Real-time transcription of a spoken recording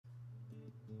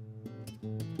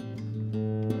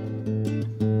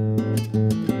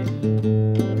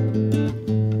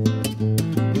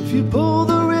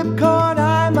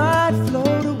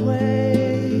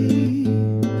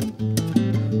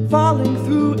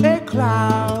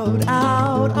cloud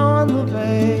out on the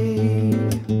bay,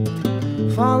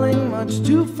 falling much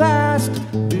too fast.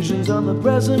 Visions of the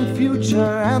present,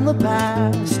 future, and the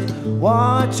past.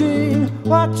 Watching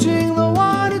the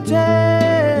water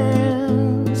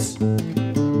dance.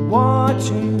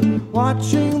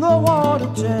 Watching the water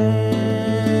dance.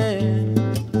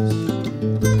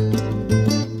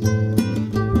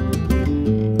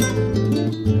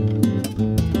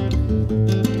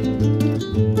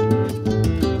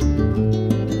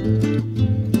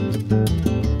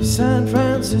 San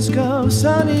Francisco,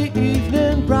 sunny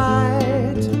evening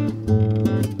bright.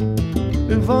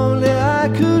 If only I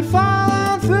could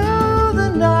follow through the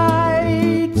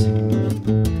night.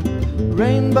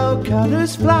 Rainbow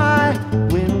colors fly,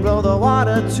 wind blow the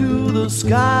water to the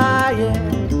sky. Yeah.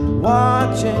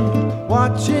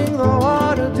 Watching the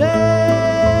water dance.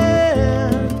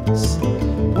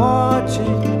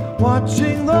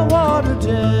 Watching the water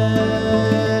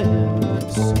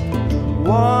dance.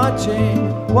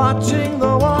 Watching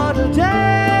the water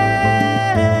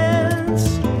dance.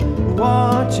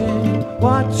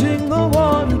 Watching the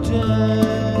water dance.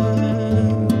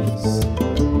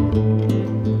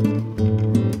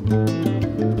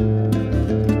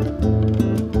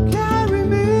 Carry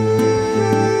me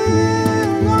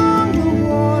along the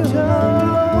water.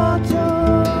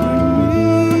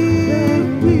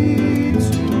 Bring me to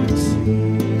the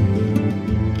sea.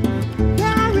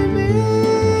 Carry me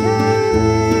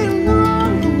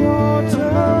along the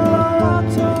water.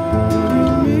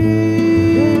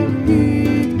 Bring me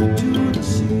to the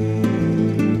sea.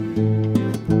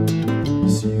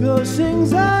 Seagull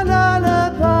sings a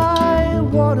lullaby,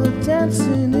 water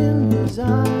dancing in his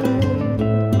eye.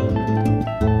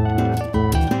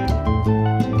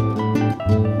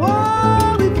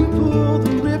 Well, if you pull the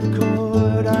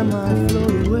ripcord, I might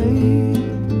float away,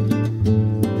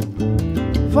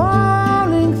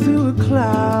 falling through a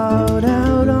cloud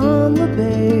out on the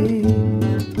bay,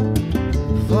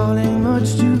 falling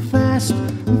much too fast.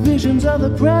 Visions of the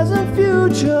present,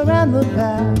 future, and the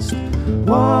past.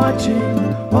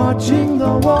 Watching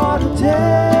the water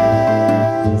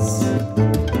dance.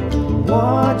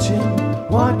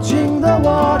 Watching the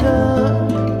water.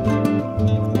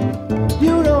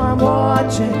 You know I'm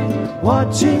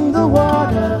watching the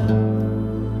water